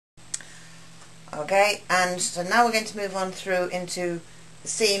Okay, and so now we're going to move on through into the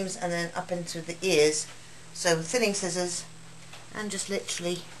seams and then up into the ears. So thinning scissors, and just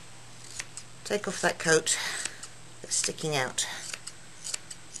literally take off that coat that's sticking out.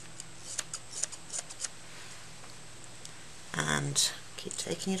 And keep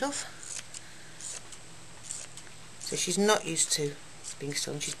taking it off. So she's not used to being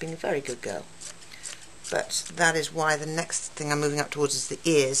stolen, she's being a very good girl. But that is why the next thing I'm moving up towards is the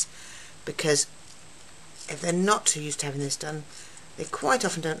ears, because if they're not too used to having this done, they quite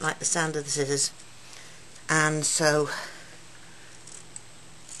often don't like the sound of the scissors, and so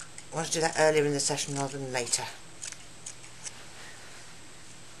I want to do that earlier in the session rather than later.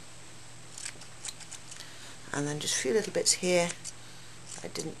 And then just a few little bits here I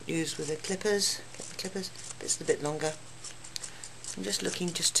didn't use with the clippers. Get the clippers, bits a bit longer. I'm just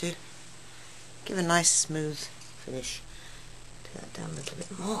looking just to give a nice smooth finish. Take that down a little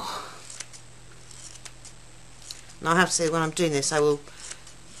bit more. Now I have to say, when I'm doing this I will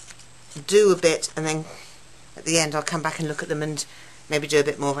do a bit and then at the end I'll come back and look at them and maybe do a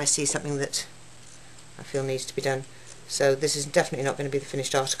bit more if I see something that I feel needs to be done. So this is definitely not going to be the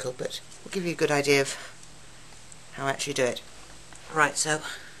finished article, but we'll give you a good idea of how I actually do it. Right, so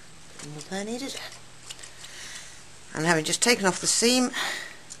more there needed. And having just taken off the seam,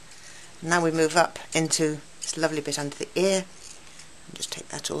 now we move up into this lovely bit under the ear and just take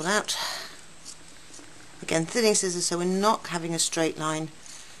that all out. Again, thinning scissors, so we're not having a straight line,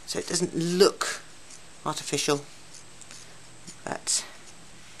 so it doesn't look artificial, but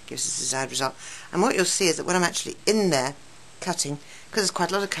gives us the desired result. And what you'll see is that when I'm actually in there cutting, because there's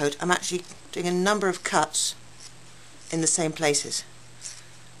quite a lot of coat, I'm actually doing a number of cuts in the same places,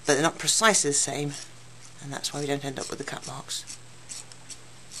 but they're not precisely the same, and that's why we don't end up with the cut marks.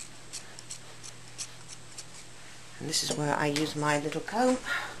 And this is where I use my little comb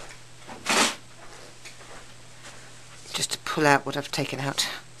just to pull out what I've taken out.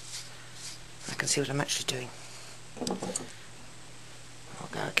 I can see what I'm actually doing. I'll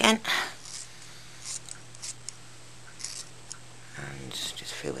go again and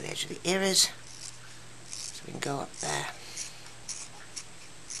just feel where the edge of the ear is, so we can go up there.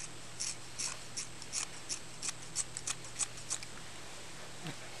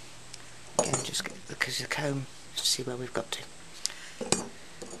 Again, just because of the comb to see where we've got to.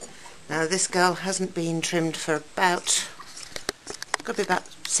 Now this girl hasn't been trimmed for about, got to be about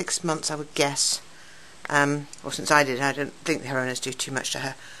 6 months I would guess, or since I did. I don't think her owners do too much to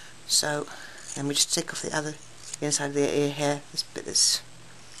her. So then we just take off the inside of the ear here, this bit that's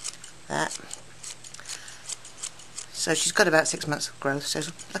there. So she's got about 6 months of growth, so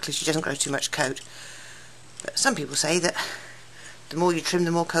luckily she doesn't grow too much coat. But some people say that the more you trim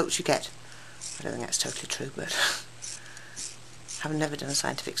the more coats you get. I don't think that's totally true, but I've never done a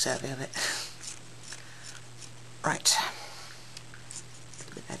scientific survey of it. Right,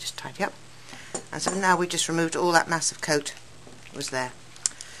 there, just tidy up. And so now we just removed all that mass of coat that was there.